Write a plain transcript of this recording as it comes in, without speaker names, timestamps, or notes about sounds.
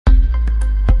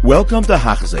Welcome to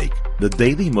Hachzik, the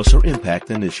Daily Musar Impact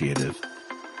Initiative.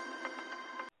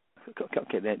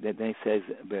 Okay, then he says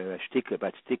about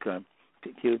shtika.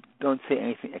 You don't say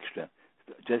anything extra.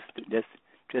 Just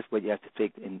what you have to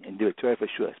take and do it. Torah for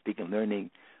sure. Speaking, learning,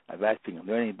 speaking and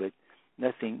learning, but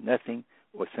nothing,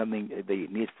 or something that you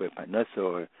need for panos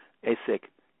or esek.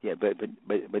 Yeah, but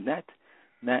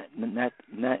not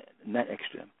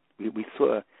extra. We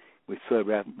saw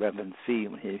Rabban C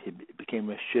when he became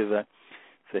Rosh Shiva.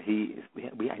 So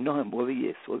I know him all the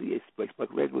years, but he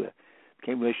spoke regular.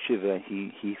 Became Rosh Shiva.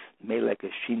 He made like a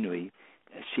shinui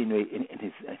in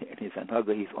his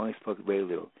anhaga. He's only spoke very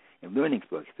little. And learning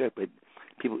spoke, but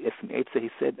people asked him, he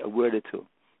said a word or two.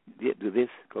 Do this,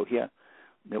 go here.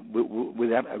 No,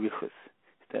 without arichus.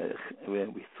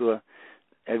 We saw,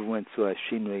 everyone saw a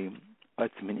shinui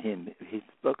atzim in him. He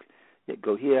spoke,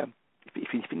 go here.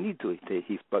 If you need to,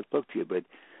 he spoke to you, but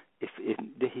if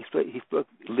he spoke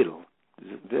little.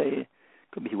 Very,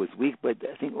 could be he was weak, but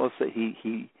I think also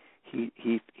he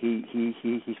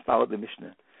followed the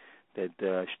Mishnah that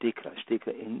shtika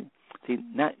in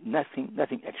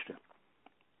nothing extra.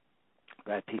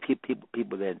 Right?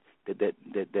 People that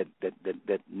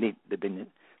need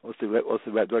also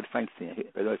Rabbi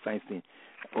Feinstein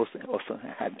also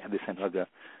had this anhaga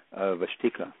of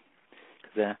shtika.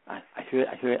 Because I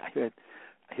heard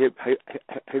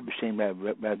B'Shem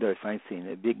Rabbi Feinstein,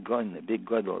 a big gun,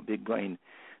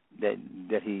 that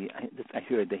I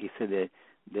heard that he said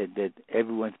that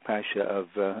everyone's pasha of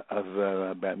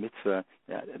Bar Mitzvah,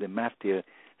 the maftir,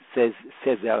 says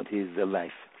out his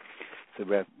life. So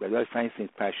Rabbi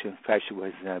Feinstein's pasha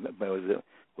was about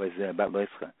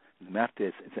Loischa. The maftir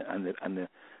is on the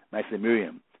Ma'aseh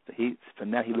Miriam. So from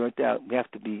now he learned out we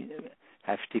have to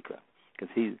have shtika,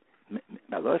 because he's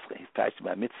pasha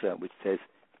about mitzvah, which says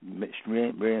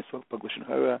Miriam spoke Lashon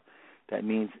Hara. That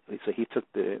means, so he took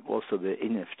also the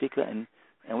inyan of shtika and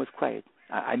was quiet.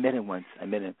 I met him once. I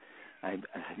met him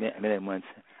once.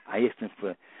 I asked him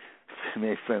for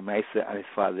Ma'aseh on his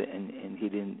father, and he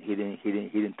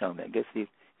didn't tell me. I guess he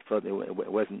felt it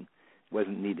wasn't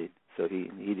needed, so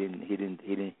he didn't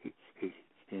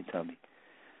tell me.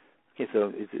 Okay,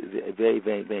 so it's a very,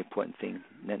 very, very important thing.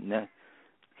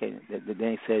 Okay,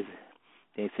 then he says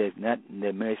not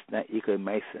the meres, not ikar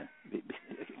ma'aseh.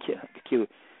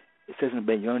 It says in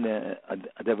Ben Yonah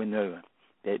Adavinora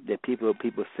that people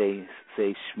say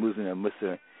shmuzin or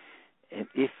musar, and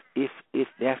if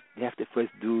they have to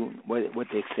first do what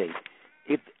they say.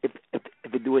 If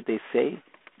they do what they say,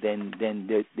 then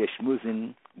their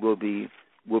shmuzin will be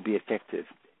effective.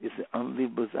 It's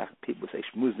unbelievable. People say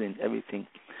shmuzin everything,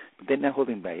 but they're not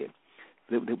holding by it.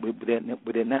 What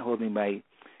they're not holding by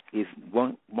is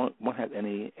won't have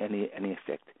any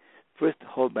effect. First,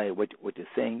 hold by what you're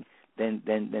saying. Then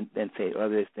say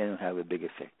others, then it'll have a big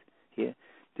effect. Here,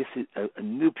 this is a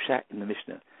new pshat in the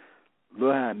Mishnah.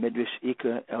 Lo ha-medrash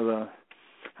ikar ela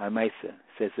ha-maisa,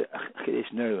 says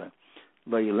Achidesh Nera.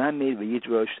 Lo yilamed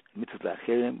v'yidrosh mitzvot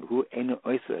la'acherim hu eno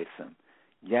oiso esam.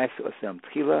 Yas osam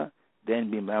tchila, then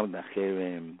b'mav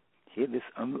la'acherim. Here, this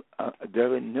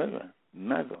adara Nera,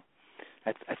 mazel.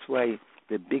 That's why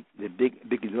the big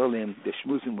Gedolim, the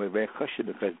shmuzim were very chashuv,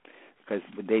 because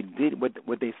they did what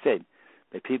they said.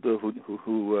 The people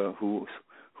who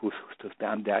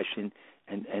stand dashing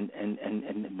and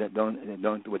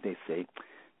don't do what they say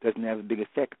doesn't have a big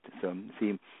effect. So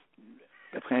see,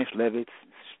 the French Levitz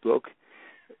spoke.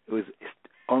 It was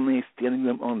only standing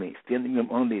room only.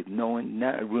 No one,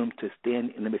 not a room to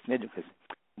stand in the Mishnah, because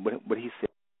what he said,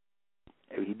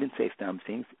 he didn't say some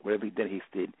things. Whatever he did, he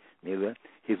did.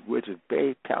 His words were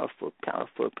very powerful,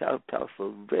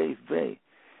 very, very,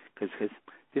 because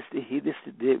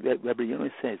Rabbi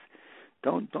Yonah says,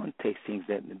 don't take things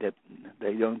that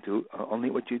they don't do, only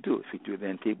what you do. If you do,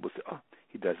 then people say, oh,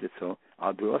 he does it, so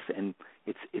I'll do it also. And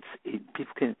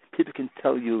people can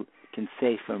tell you, can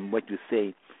say from what you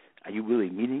say, are you really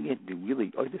meaning it? Do you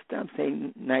really? Or just I'm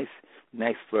saying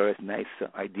nice words, nice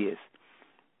ideas.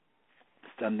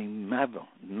 Something marvel.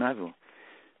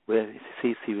 Where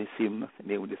see,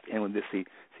 they would just end with this. See,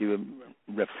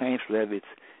 Rav Chaim Shulevitz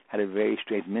had a very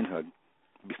strange minhag.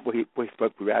 Before he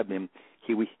spoke to Rabbim,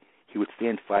 he would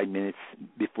stand 5 minutes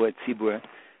before Tzibur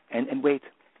and wait.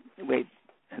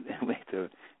 So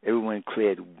everyone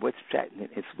cleared. What's chat?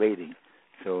 It's waiting.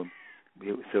 So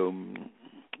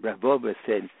Rav Wolbe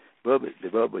said, the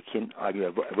Wolbe can't argue.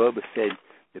 Rav Wolbe said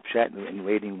the chat and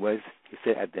waiting was, he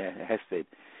said at the Hesed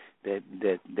that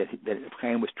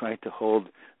Chaim was trying to hold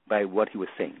by what he was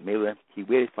saying. Mela, he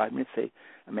waited 5 minutes. Say,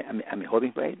 I'm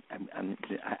holding by it. I'm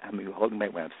holding by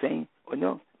what I'm saying, or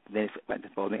no? Then if I'm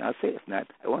holding, I'll say it. If not,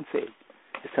 I won't say it.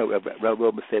 That's how Rav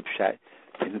Wolbe said pshat.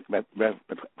 And Rav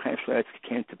Chaim Shlomo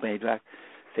came to Bnei Brak,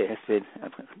 say Hesed,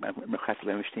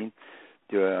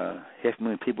 there are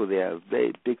 500,000 people there,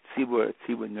 very big tzibur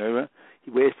Nora.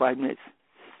 He waited 5 minutes.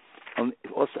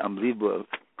 It's also unbelievable.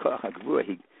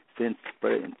 He fit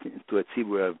into a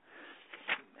tzibur of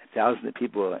thousands of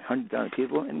people, 100,000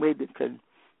 people, and waited. Said,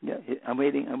 yeah, I'm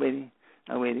waiting.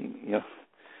 You know,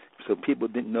 so people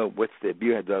didn't know what's the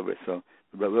beer hadover. So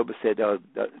Rabbi said that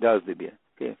was the beer.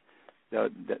 Okay,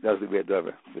 that was the beer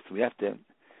hadover. So we have to,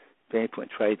 very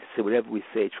important, try to say whatever we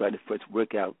say. Try to first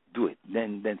work out, do it,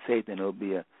 then say it, then it'll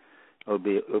be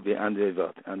under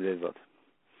the vote.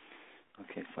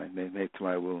 Okay, fine. Maybe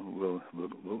tomorrow we'll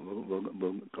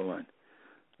go on.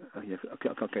 Yes. Okay.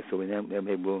 So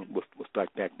maybe we'll start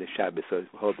back the Shabbos. So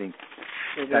we're holding.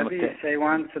 Did Rabbi say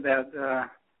once about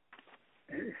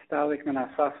Stalik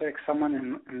Menasafik?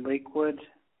 Someone in Lakewood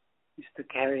used to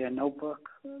carry a notebook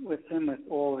with him with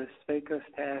all his fakers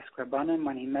to ask Rabbanim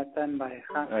when he met them by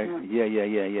Chasna.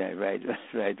 Yeah. Right.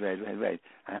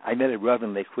 I met a Rav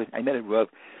in Lakewood. A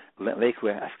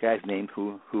guy's name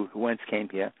who once came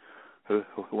here. Who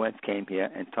once came here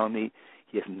and told me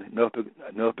he has notebook.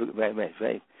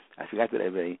 Right. I forgot that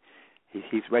already.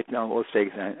 He's writing down all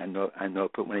fakers and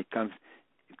notebook. When he comes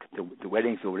to the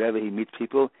weddings or whatever, he meets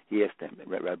people. He asks them,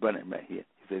 Rabbanim, right here.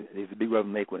 He's a big Rav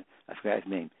in Lakewood. I forgot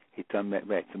his name. He told me,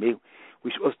 right. So we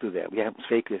should also do that. We have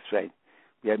fakers, right?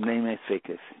 We have many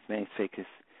fakers,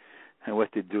 and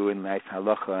what to do in life,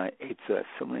 halacha, eitzah,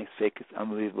 so many fakers,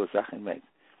 unbelievable zachen, right?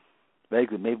 Very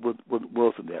good. Maybe we'll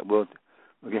also do that. We'll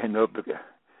get a notebook.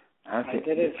 I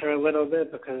did it for a little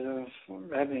bit because of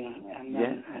Rebbe, and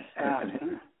then I stopped.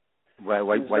 Why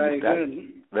you stopped?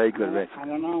 Very good, right? I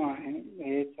don't know.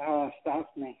 It's how it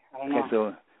stopped me. I don't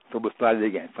know. So we'll start it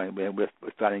again. Fine. We're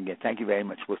starting again. Thank you very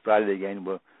much. We'll start it again.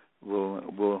 We'll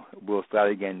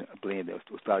start again.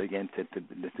 We'll start again to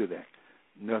do that.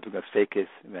 Notebook of fakers,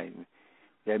 right?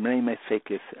 There are many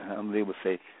fakers. Unbelievable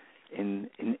say in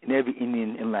every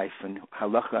Indian in life and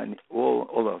halacha and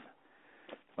all of.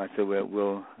 Right, so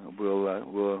we'll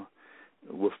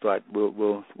start.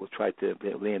 We'll try to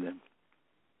land them.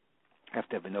 Have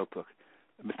to have a notebook.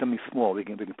 But something small. We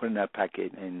can put in our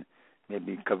packet and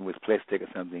maybe cover with plastic or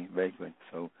something. Very good.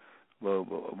 So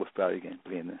we'll start again.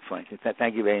 Fine.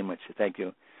 Thank you very much. Thank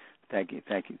you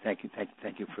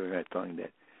for telling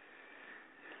that.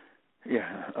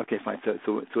 Yeah. Okay. Fine. So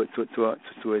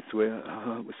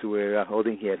we're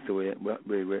holding here. So we're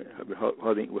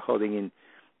holding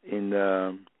in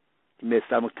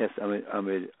Samuk test.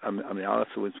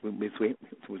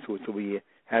 So we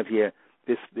have here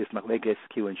this machlekes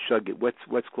Q and Shagit.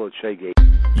 What's called Shagit.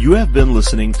 You have been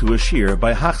listening to a shir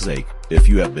by Hachzeik. If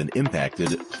you have been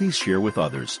impacted, please share with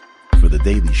others. For the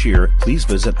daily shir, please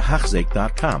visit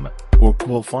Hachzeik.com or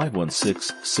call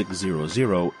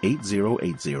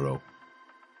 516-600-8080.